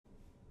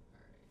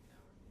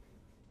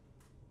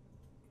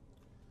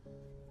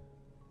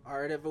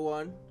Alright,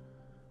 everyone,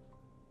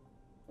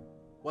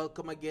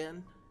 welcome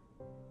again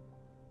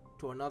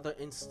to another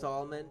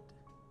installment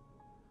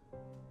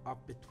of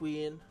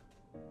Between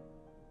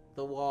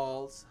the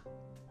Walls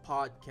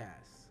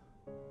podcast.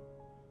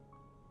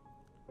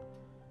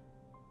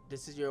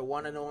 This is your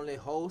one and only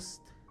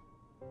host,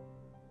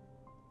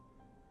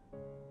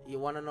 your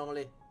one and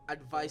only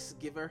advice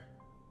giver,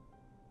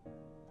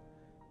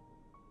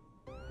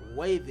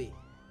 Wavy.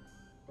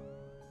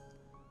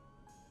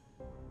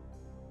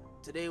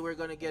 Today we're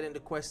going to get into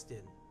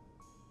question.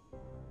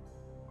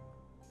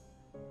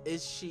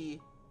 Is she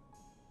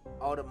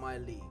out of my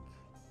league?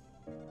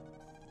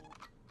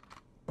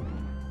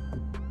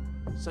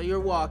 So you're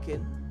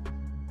walking.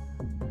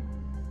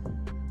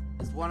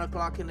 It's 1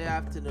 o'clock in the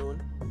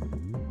afternoon.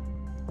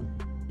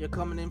 You're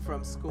coming in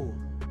from school.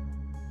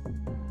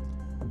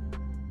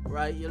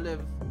 Right? You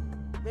live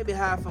maybe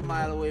half a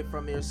mile away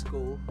from your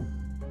school.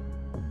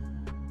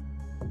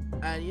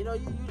 And you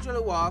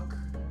usually walk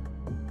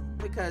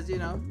because you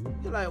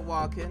like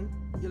walking.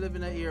 You live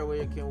in an area where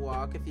you can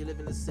walk. If you live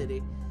in the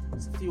city,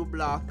 it's a few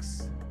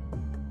blocks.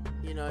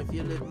 If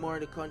you live more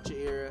in the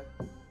country area,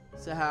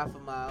 it's a half a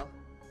mile.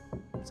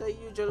 So you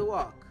usually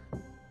walk.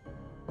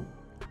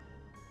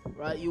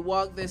 Right? You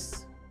walk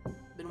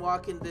been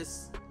walking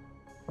this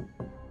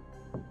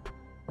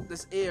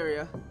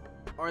area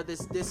or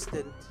this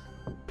distance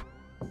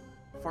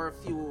for a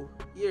few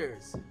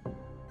years.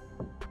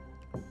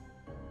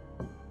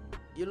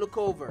 You look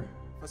over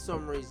for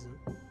some reason.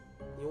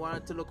 You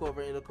wanted to look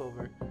over and you look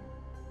over.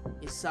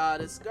 You saw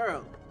this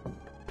girl.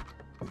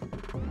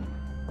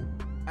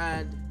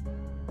 And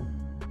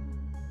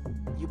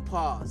you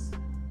pause.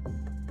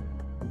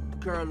 The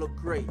girl looked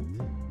great.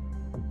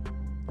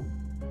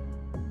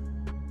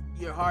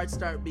 Your heart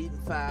start beating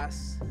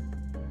fast.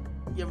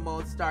 Your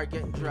mouth start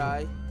getting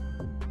dry.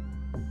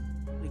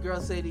 The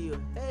girl say to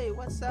you, "Hey,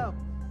 what's up?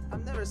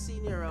 I've never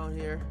seen you around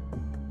here."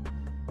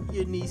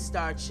 Your knees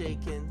start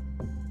shaking.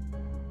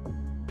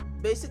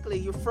 Basically,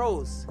 you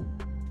froze.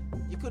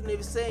 You couldn't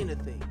even say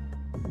anything.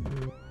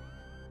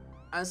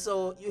 And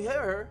so you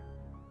hear her,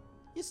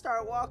 you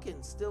start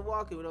walking, still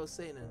walking without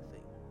saying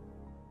anything.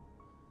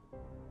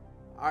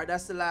 Alright,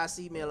 that's the last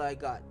email I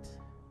got.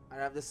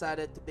 And I've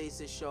decided to base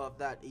this show off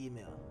that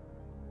email.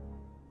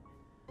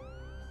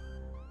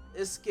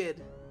 This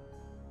kid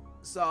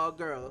saw a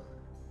girl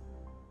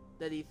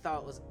that he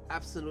thought was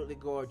absolutely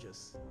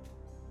gorgeous.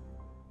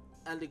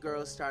 And the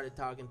girl started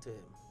talking to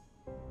him.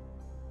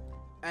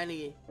 And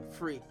he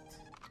freaked.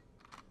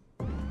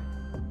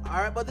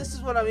 Alright, but this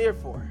is what I'm here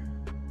for.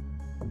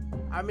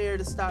 I'm here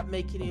to stop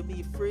making you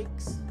be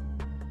freaks.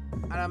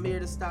 And I'm here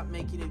to stop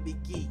making you be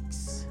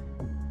geeks.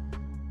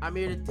 I'm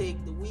here to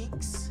take the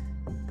weaks,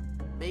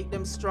 make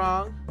them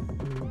strong,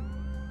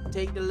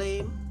 take the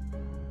lame,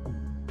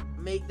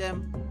 make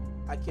them,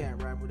 I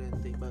can't rhyme with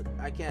anything, but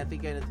I can't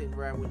think of anything to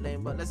rhyme with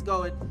lame, but let's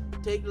go with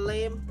take the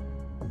lame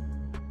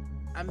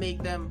and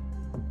make them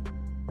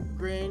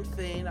green,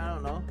 faint, I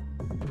don't know.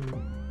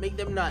 Make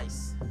them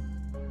nice.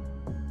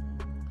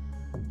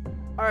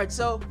 Alright,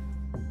 so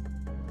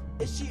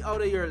is she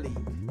out of your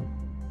league?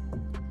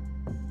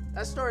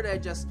 That story that I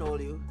just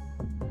told you,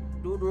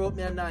 dude wrote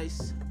me a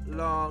nice,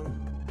 long,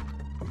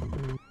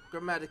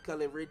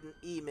 grammatically written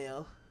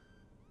email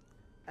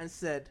and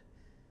said,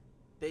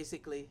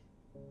 basically,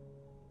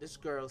 this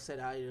girl said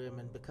hi to him,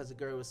 and because the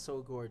girl was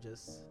so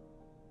gorgeous,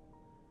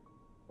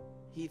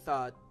 he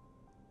thought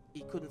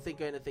he couldn't think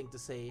of anything to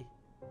say.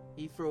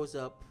 He froze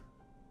up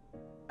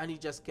and he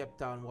just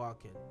kept on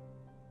walking.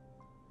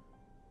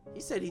 He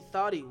said he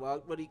thought he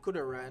walked, but he could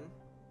have ran.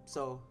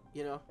 So,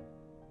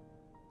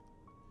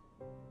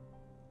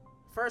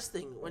 first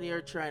thing when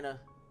you're trying to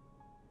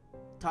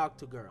talk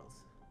to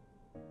girls,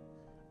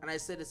 and I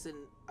said this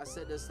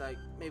like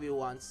maybe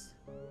once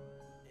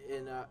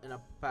in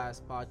a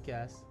past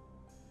podcast.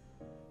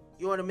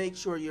 You want to make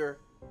sure you're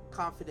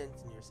confident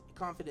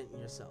in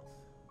yourself,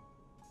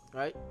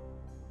 right?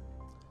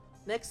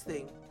 Next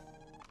thing,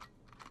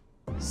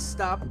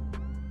 stop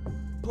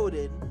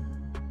putting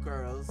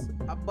girls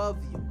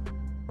above you,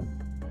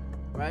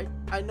 right?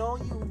 I know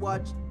you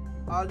watch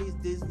all these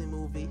Disney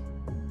movies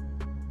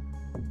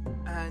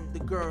and the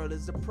girl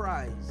is the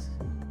prize.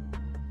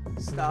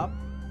 Stop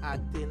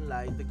acting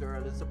like the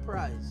girl is the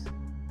prize.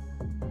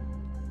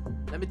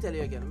 Let me tell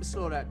you again, let me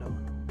slow that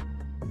down.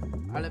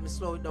 Or let me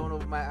slow it down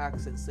over my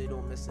accent so you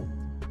don't miss it.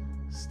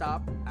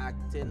 Stop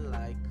acting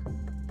like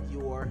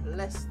you're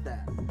less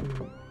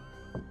than.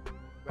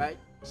 Right?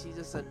 She's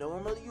just a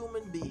normal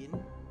human being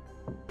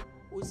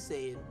who's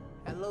saying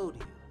hello to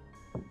you.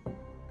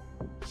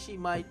 She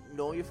might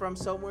know you from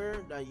somewhere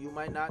that you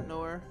might not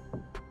know her.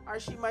 Or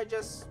she might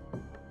just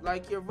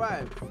like your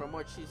vibe from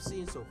what she's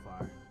seen so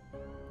far.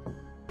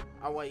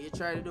 And what you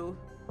try to do?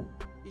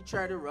 You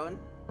try to run.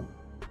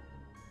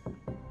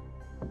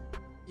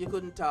 You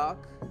couldn't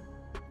talk.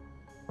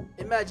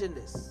 Imagine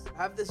this.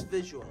 Have this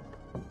visual.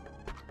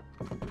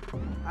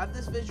 Have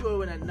this visual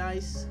when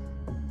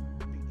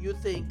you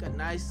think a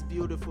nice,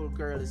 beautiful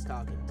girl is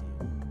talking to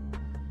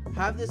you.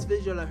 Have this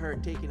visual of her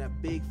taking a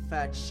big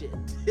fat shit.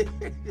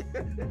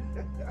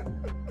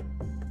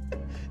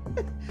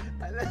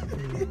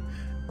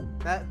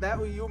 that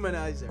will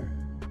humanize her,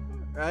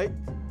 right?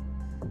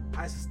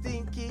 A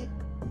stinky,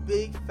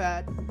 big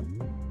fat.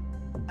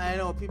 I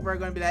know people are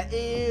gonna be like,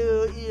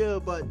 ew,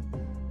 ew, but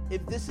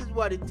if this is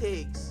what it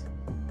takes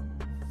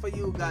for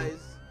you guys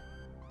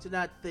to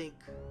not think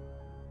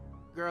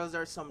girls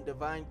are some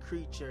divine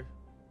creature,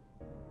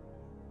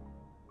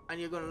 and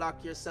you're gonna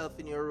lock yourself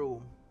in your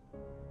room,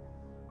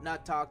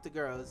 not talk to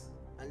girls,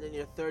 and then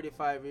you're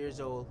 35 years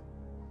old,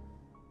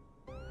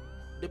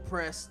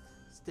 depressed,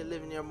 still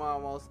living in your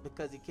mom's house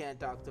because you can't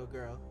talk to a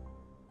girl.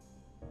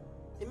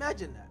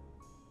 Imagine that.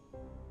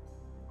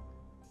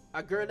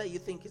 A girl that you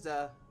think is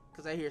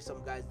because I hear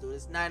some guys do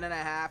this,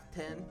 9.5,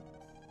 10.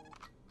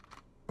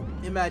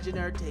 Imagine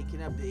her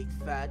taking a big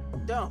fat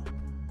dump.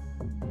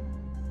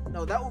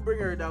 No, that will bring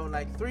her down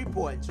like 3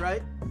 points,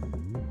 right?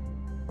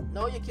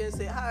 No, you can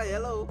say, hi,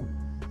 hello,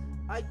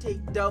 I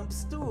take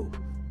dumps too,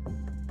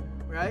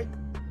 right?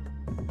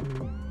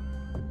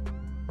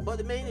 But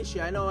the main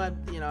issue, I know I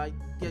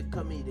get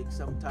comedic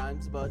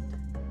sometimes, but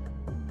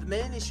the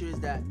main issue is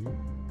that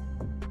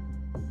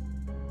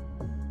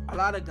a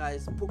lot of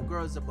guys put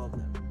girls above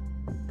them,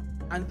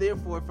 and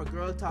therefore if a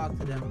girl talk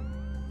to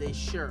them, they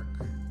shirk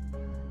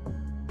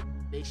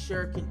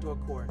into a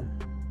corner,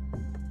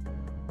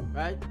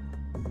 right?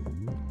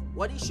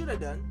 What he should have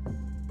done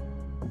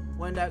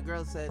when that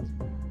girl said,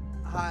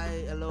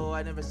 hi, hello,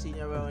 I never seen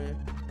you around here,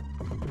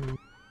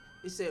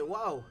 he said,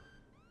 wow,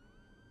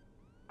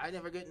 I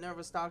never get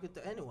nervous talking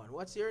to anyone,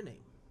 what's your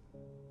name?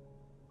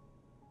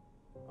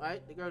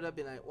 Right? The girl would have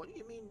been like, what do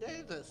you mean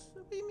Davis?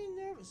 What do you mean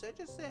nervous? I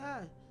just say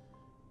hi.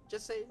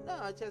 Just say, no,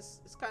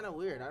 it's kind of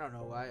weird. I don't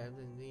know why. I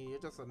mean,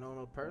 you're just a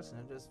normal person.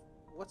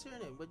 What's your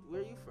name?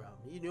 Where are you from?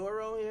 You new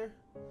around here?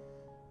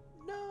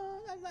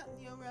 No, I'm not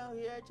new around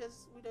here.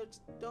 We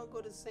don't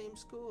go to the same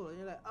school. And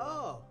you're like,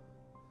 oh,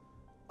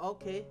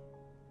 okay.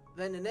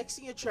 Then the next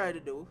thing you try to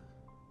do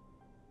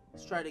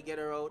is try to get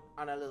her out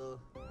on a little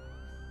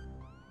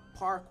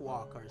park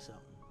walk or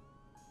something,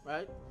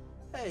 right?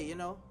 Hey,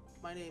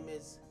 my name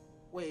is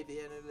Wavy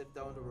and I live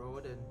down the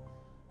road, and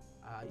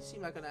you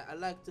seem like I'd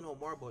like to know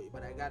more about you,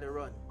 but I gotta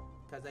run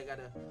because I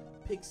gotta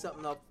pick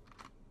something up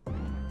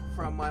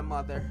from my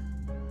mother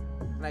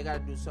and I gotta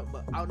do something,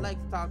 but I would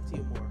like to talk to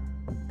you more.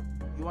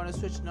 You want to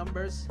switch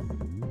numbers?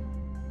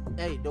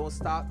 Hey, don't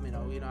stop me,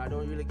 I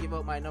don't really give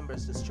out my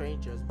numbers to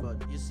strangers,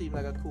 but you seem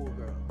like a cool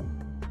girl,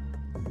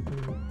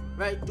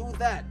 right? Do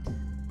that,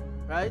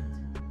 right?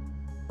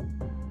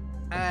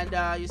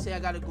 And you say, I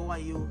gotta go,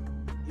 and you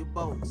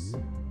bounce,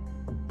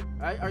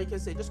 right? Or you can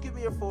say, just give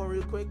me your phone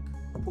real quick,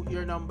 put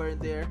your number in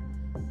there,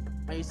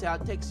 and you say, I'll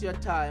text you a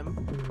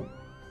time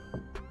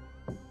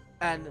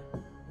and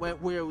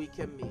where we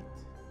can meet,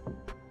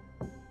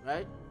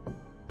 right?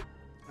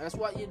 That's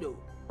what you do.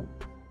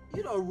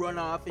 You don't run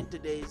off in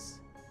today's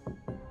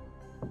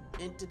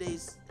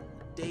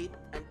date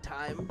and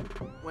time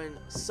when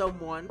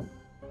someone,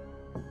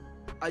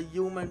 a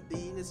human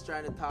being, is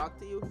trying to talk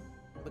to you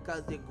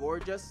because they're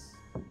gorgeous,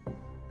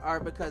 or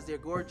because they're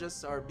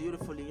gorgeous or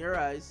beautiful in your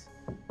eyes.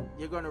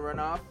 You're gonna run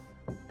off.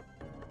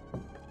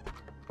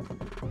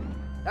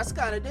 That's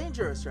kind of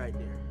dangerous right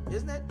there,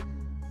 isn't it?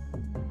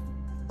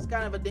 It's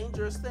kind of a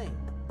dangerous thing,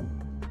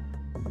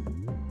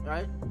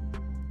 right?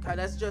 Because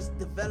that's just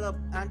developed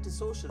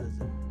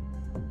anti-socialism.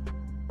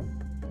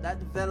 That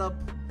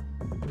developed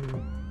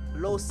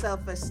low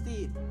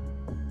self-esteem,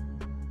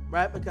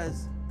 right?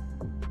 Because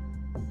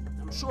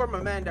I'm sure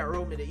my man that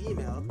wrote me the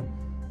email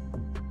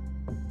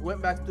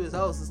went back to his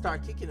house and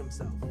started kicking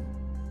himself.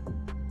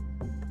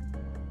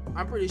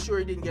 I'm pretty sure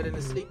he didn't get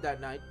any sleep that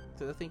night,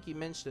 because I think he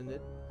mentioned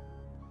it,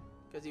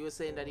 because he was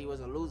saying that he was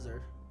a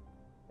loser,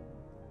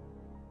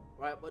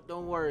 right? But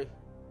don't worry,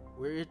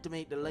 we're here to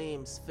make the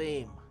lames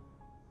fame.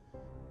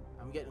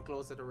 I'm getting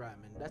closer to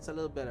rhyming. That's a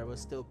little better, but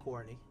still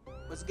corny.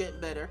 But it's getting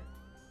better,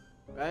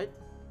 right?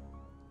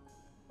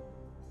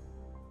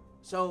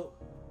 So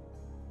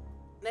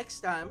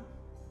next time,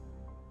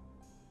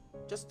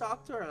 just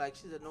talk to her like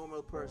she's a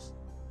normal person.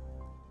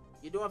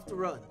 You don't have to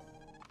run.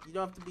 You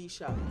don't have to be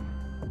shy.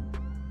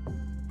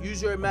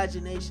 Use your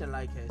imagination,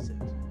 like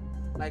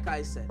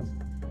I said.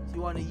 If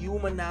you want to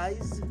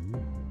humanize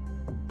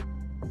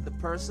the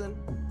person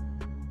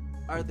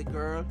or the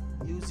girl,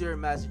 use your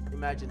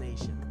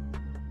imagination.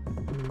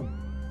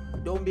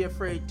 Don't be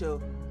afraid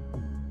to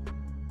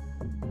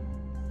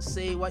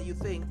say what you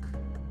think,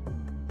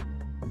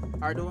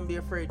 or don't be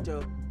afraid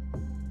to,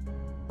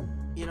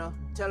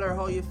 tell her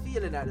how you're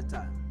feeling at the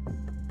time,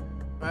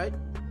 right?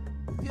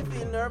 If you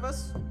feel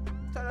nervous,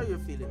 tell her you're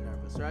feeling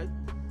nervous, right?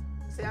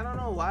 Say, I don't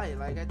know why.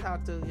 Like, I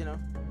talk to,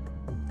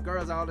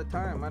 girls all the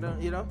time. I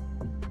don't,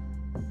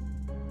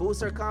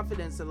 boost her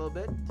confidence a little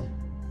bit.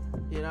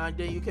 And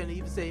then you can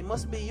even say, it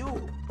must be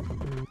you.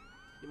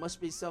 You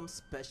must be some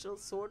special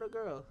sort of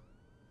girl.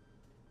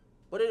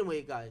 But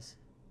anyway, guys,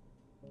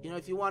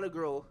 if you want to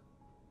grow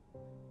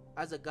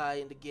as a guy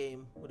in the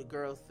game with a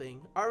girl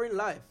thing, or in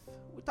life,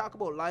 we talk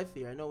about life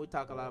here. I know we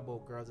talk a lot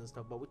about girls and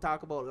stuff, but we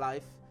talk about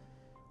life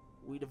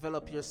we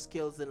develop your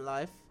skills in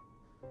life.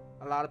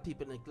 A lot of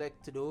people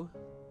neglect to do.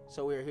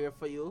 So we're here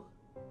for you.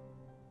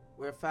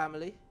 We're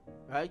family,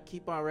 right?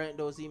 Keep on writing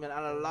those emails.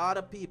 And a lot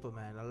of people,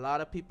 man, a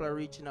lot of people are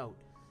reaching out.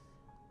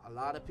 A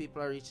lot of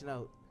people are reaching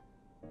out.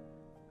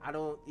 I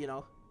don't,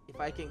 if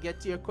I can get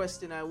to your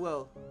question, I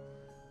will.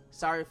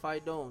 Sorry if I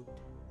don't,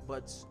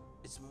 but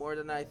it's more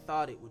than I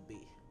thought it would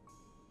be.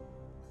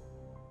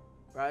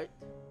 Right?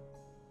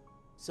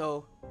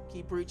 So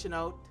keep reaching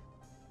out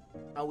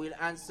and we'll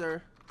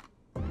answer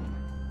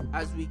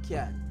as we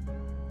can.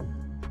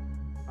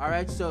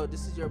 Alright, so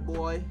this is your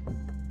boy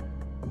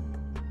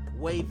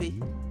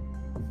Wavy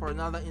for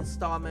another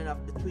installment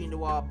of Between the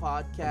Wall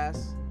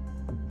podcast.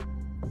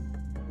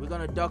 We're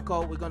gonna duck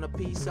out, we're gonna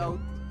peace out,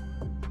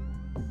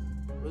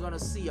 we're gonna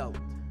see out.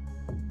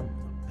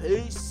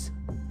 Peace.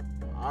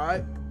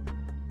 Alright.